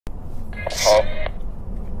好。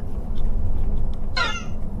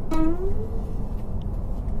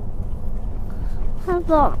爸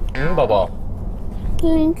爸。宝宝。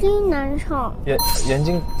眼睛难受。眼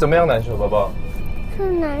睛怎么样难受，宝宝？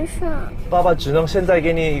是难受。爸爸只能现在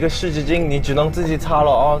给你一个湿纸巾，你只能自己擦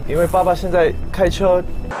了啊，因为爸爸现在开车。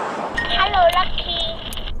Hello Lucky。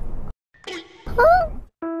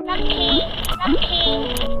Lucky。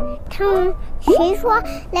他们谁说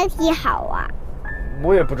Lucky 好啊？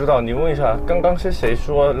我也不知道，你问一下，刚刚是谁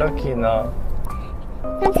说 Lucky 呢？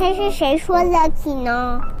刚才是谁说 Lucky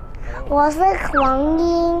呢？我是黄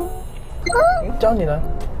英。教你呢，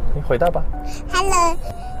你回答吧。Hello，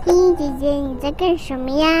 英英姐姐，你在干什么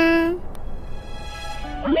呀？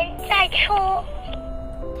我们在车。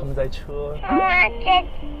他们在车。妈妈在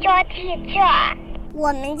坐汽车。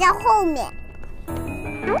我们在后面。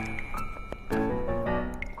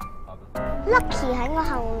Lucky 喺我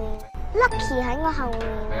後面。Lucky 喺我後面。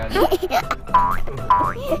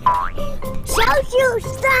小熊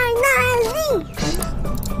在哪里？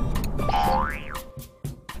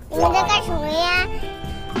你们在干什么呀？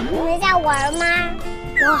你们在玩吗？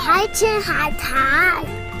我还去海滩。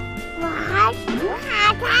我还去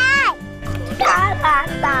海滩。哒哒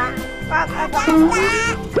哒哒哒哒哒哒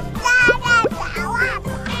哒哇！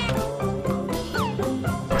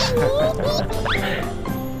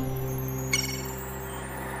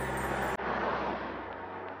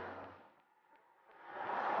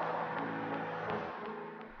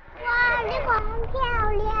哇，这个很漂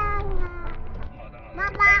亮啊！妈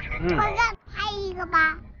妈，我再拍一个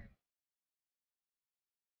吧。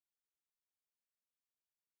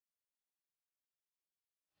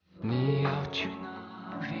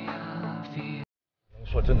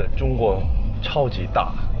说真的，中国超级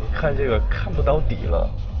大，你看这个看不到底了，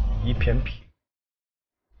一片平。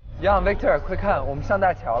Victor， 快看，我们上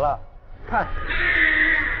大桥了，看，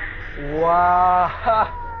哇哈！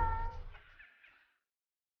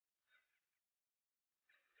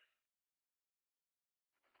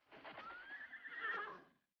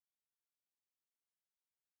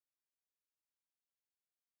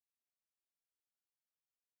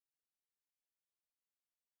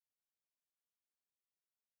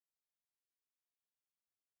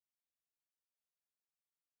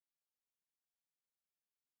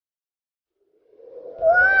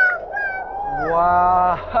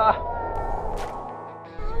哇哈！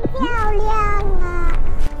漂亮啊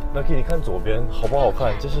Lucky， 你看左边好不好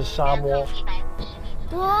看？这是沙漠。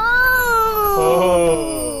哇，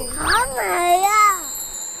好美呀！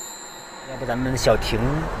要不咱们小停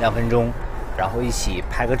2分钟，然后一起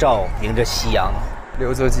拍个照，迎着夕阳，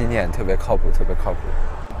留作纪念，特别靠谱，特别靠谱。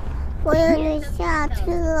我要下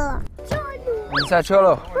车。你下车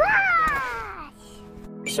喽。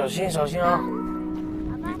小心小心啊！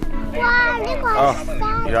哇，那个啊，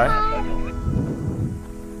你来。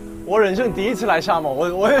我人生第一次来沙漠，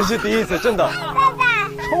我也是第一次，真的。爸爸，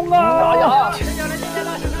冲啊！呀！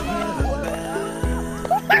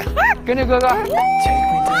跟着哥哥。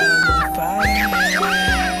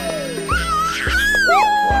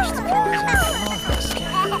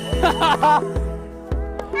哈哈哈！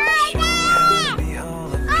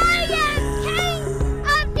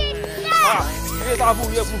越大步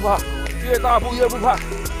越不怕，越大步越不怕。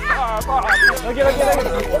来，给。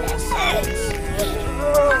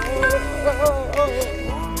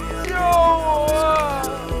救我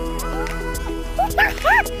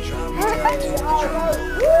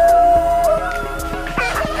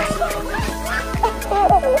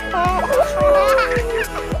啊！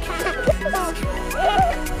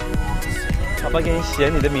爸爸给你写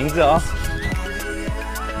你的名字啊！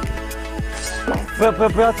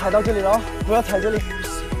不要踩到这里了啊！不要踩这里。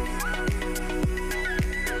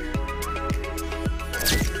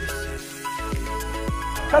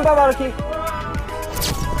看爸爸的 K。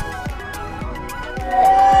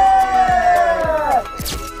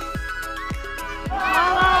妈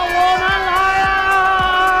妈，我们来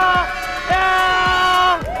啦！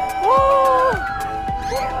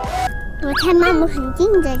我猜妈妈很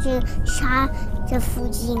近在这沙这附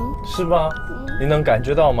近。是吗？你能感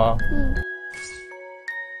觉到吗？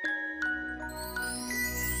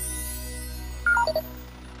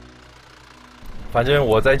反正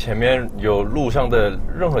我在前面有路上的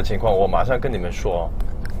任何情况，我马上跟你们说。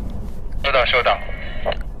收到。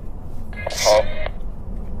好。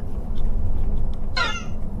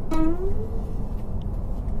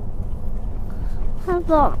爸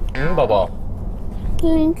爸。宝宝。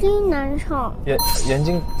眼睛难受。眼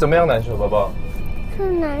睛怎么样难受，宝宝？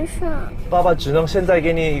是难受。爸爸只能现在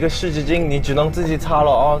给你一个湿纸巾，你只能自己擦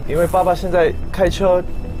了啊，因为爸爸现在开车，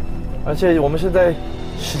而且我们现在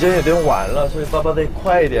时间有点晚了，所以爸爸得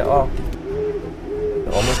快一点啊。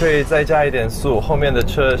我们可以再加一点速，后面的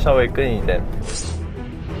车稍微跟一点。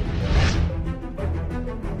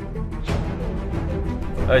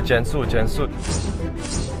哎，减速，减速。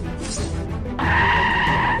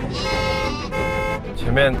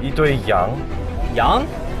前面一堆羊。羊？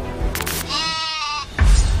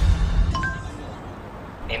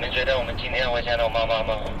你们觉得我们今天会见到妈妈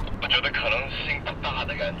吗？我觉得可能性不大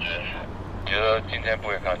的感觉。觉得今天不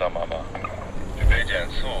会看到妈妈。准备减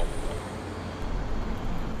速。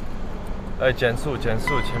哎，减速，减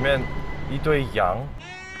速！前面一堆羊，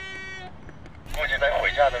估计在回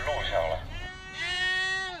家的路上了。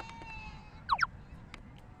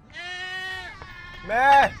妹，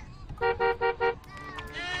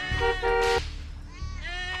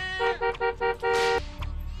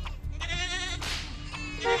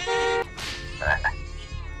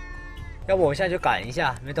要不我们现在就赶一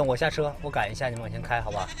下，没等我下车，我赶一下，你们往前开，好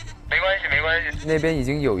吧？没关系，没关系。那边已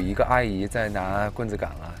经有一个阿姨在拿棍子赶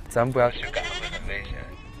了，咱们不要去赶，会很危险。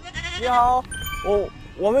你好，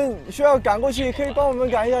我们需要赶过去，可以帮我们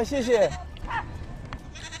赶一下，谢谢。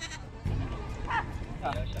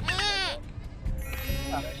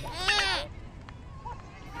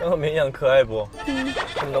刚刚绵羊可爱不？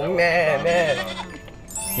很浓咩咩。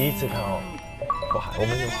第一次看哦，哇，我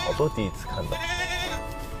们有好多第一次看到。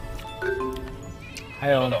还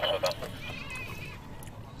有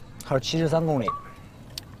73公里，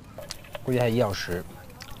估计还1小时，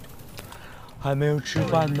还没有吃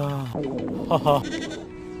饭呢，哈哈。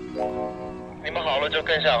你们好了就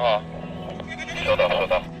跟上哈。收到，收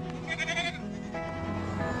到。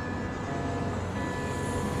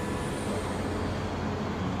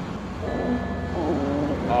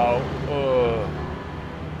好饿。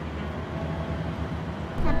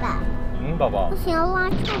爸爸。嗯，宝宝。我想要拉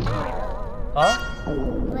臭臭。啊？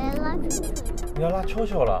我要拉臭臭。你要拉球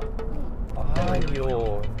球了？哎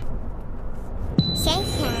呦！想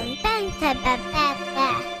想办法吧，爸爸。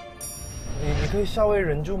你可以稍微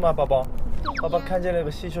忍住吗，宝宝？爸爸看见那个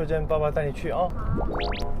洗手间，爸爸带你去啊。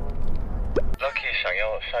Lucky 想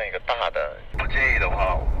要上一个大的，不介意的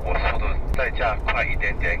话，我速度再加快一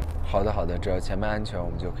点点。好的好的，只要前面安全，我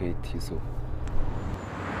们就可以提速。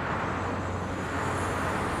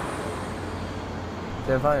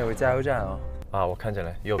前方有个加油站啊！啊，我看见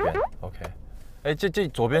了，右边。OK。哎，这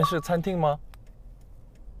左边是餐厅吗？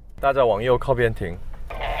大家往右靠边停。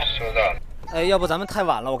收到。哎，要不咱们太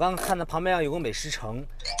晚了，我刚刚看到旁边有个美食城，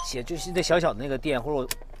写就是那小小的那个店，或者我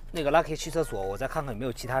那个 Lucky 去厕所，我再看看有没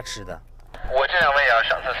有其他吃的。我这两位也要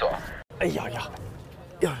上厕所。哎呀呀，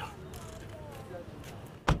呀呀！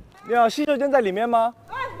你好，洗手间在里面吗？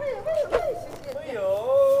没有，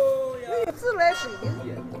自来水的，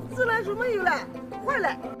自来水没有了，坏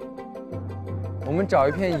了。我们找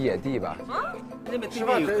一片野地吧。啊？那边对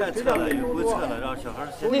面有快厕了，有公厕了，让小孩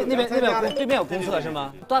先。那边对面有公厕是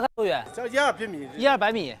吗？大概多远100-200米。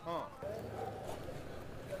100-200米。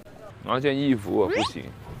拿件衣服不行。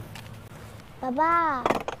爸爸，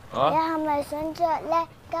你係咪想着咧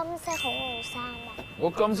金色恐龍衫啊？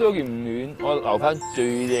我金色嗰件唔暖，我留翻最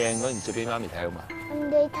靚嗰件着俾媽咪睇好嘛？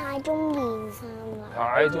你太中意件衫啦。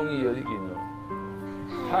太中意了呢件了，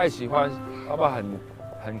太喜歡，爸爸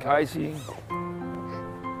很開心。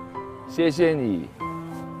謝謝你，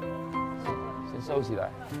先收起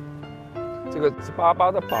來。這個是爸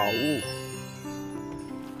爸的寶物。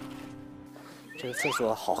这个厕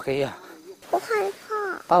所好黑呀！我害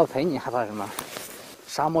怕。爸爸陪你，害怕什么？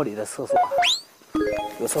沙漠里的厕所，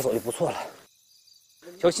有厕所就不错了。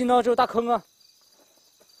小心哦，这有大坑啊！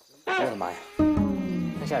我的妈呀，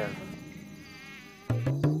太吓人了！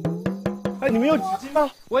哎，你们有纸巾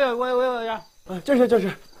吗？我有呀。这是，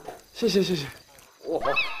谢谢。哦，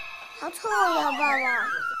好臭呀，爸爸。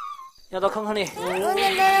要到坑坑里。我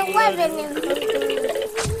在外边那个。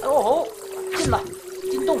哦，进了，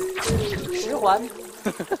进洞，10环。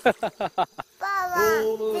爸爸，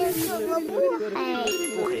这厕所不黑。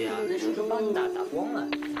不黑呀，那是帮你打光了。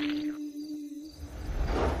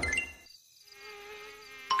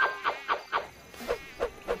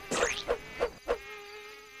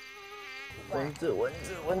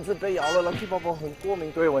蚊子被咬了 ，Lucky 宝宝很过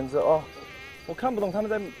敏对蚊子哦。我看不懂他们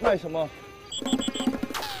在卖什么。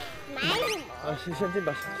买什么？先进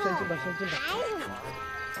吧。买什么？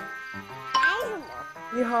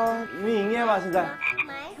你好，你营业吗？现在？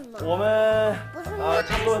买什么？我们不是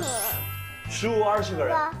差不多15-20个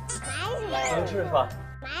人。买什么？能吃是吧？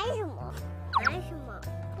买什么？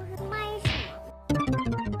不是卖什么？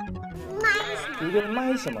一个人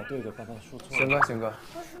卖什么？对的，爸爸说错了。行哥，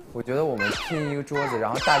我觉得我们拼一个桌子，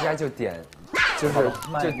然后大家就点，就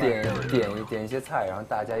点一些菜，然后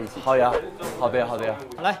大家一起。好呀，好的呀。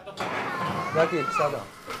来 Lucky 稍等，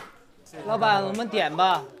老板，我们点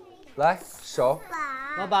吧。来手。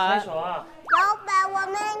老板，老板，我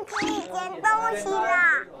们可以点东西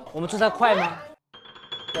啦。我们做菜快吗？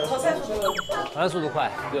炒菜速度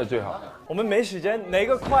快，这个最好。我们没时间，哪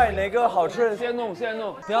个快哪个好吃？现在弄，现在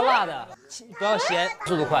弄。不要辣的，不要咸，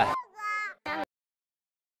速度快。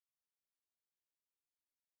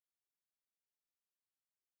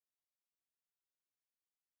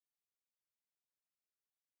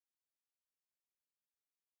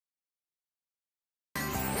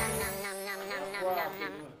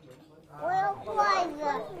我要筷子，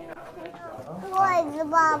筷子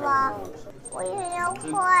爸爸，我也要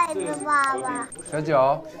筷子爸爸。小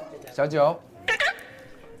九，小九，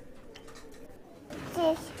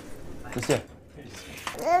谢谢。不谢。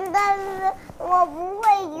但是我不会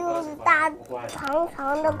用大长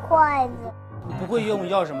长的筷子，你不会用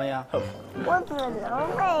要什么呀？我只能这样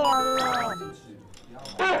用。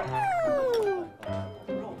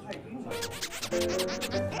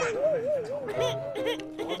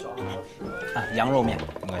啊，羊肉面，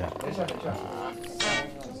应该是。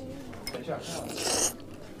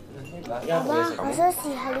爸爸，我想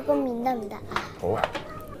試下呢個面得唔得啊？好啊。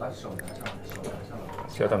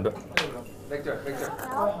試下得唔得？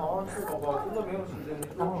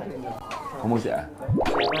好唔好食啊？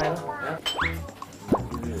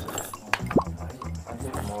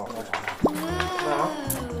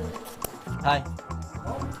来，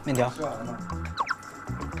面条。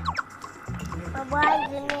我不爱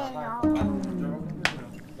吃面条。你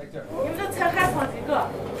们这菜还放几个？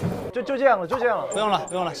就这样了，就这样了。不用了，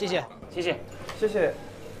不用了，谢谢，谢谢。谢谢。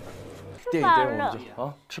电影我们就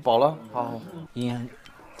啊，吃饱了，好好。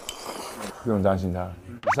不用担心他，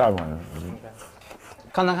下一晚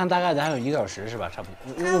刚才看大概还有1个小时是吧？差不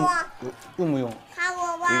多。用不用？看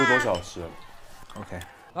我吧。1个多小时。OK。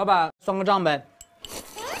老板算个账呗。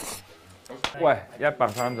喂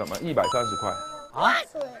，130怎么？130块。啊？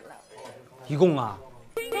一共啊？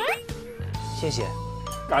谢谢。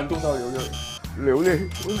感动到流泪，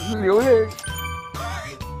流泪。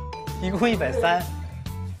一共130。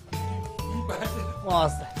哇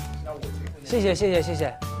塞！谢谢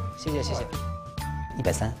，130，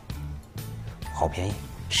好便宜，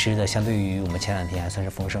吃的相对于我们前2天还算是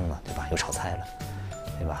丰盛了，对吧？有炒菜了，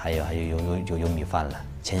对吧？还有米饭了，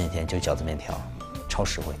前几天就饺子面条，超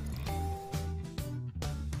实惠。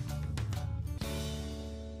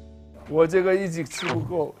我这个一直吃不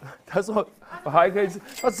够，他说我还可以吃，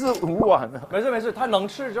他吃5碗呢。没事，他能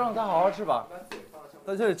吃就让他好好吃吧。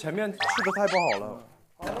但是前面吃的太不好了。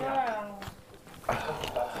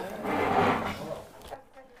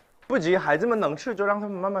不急，孩子们能吃就让他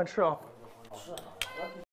们慢慢吃哦。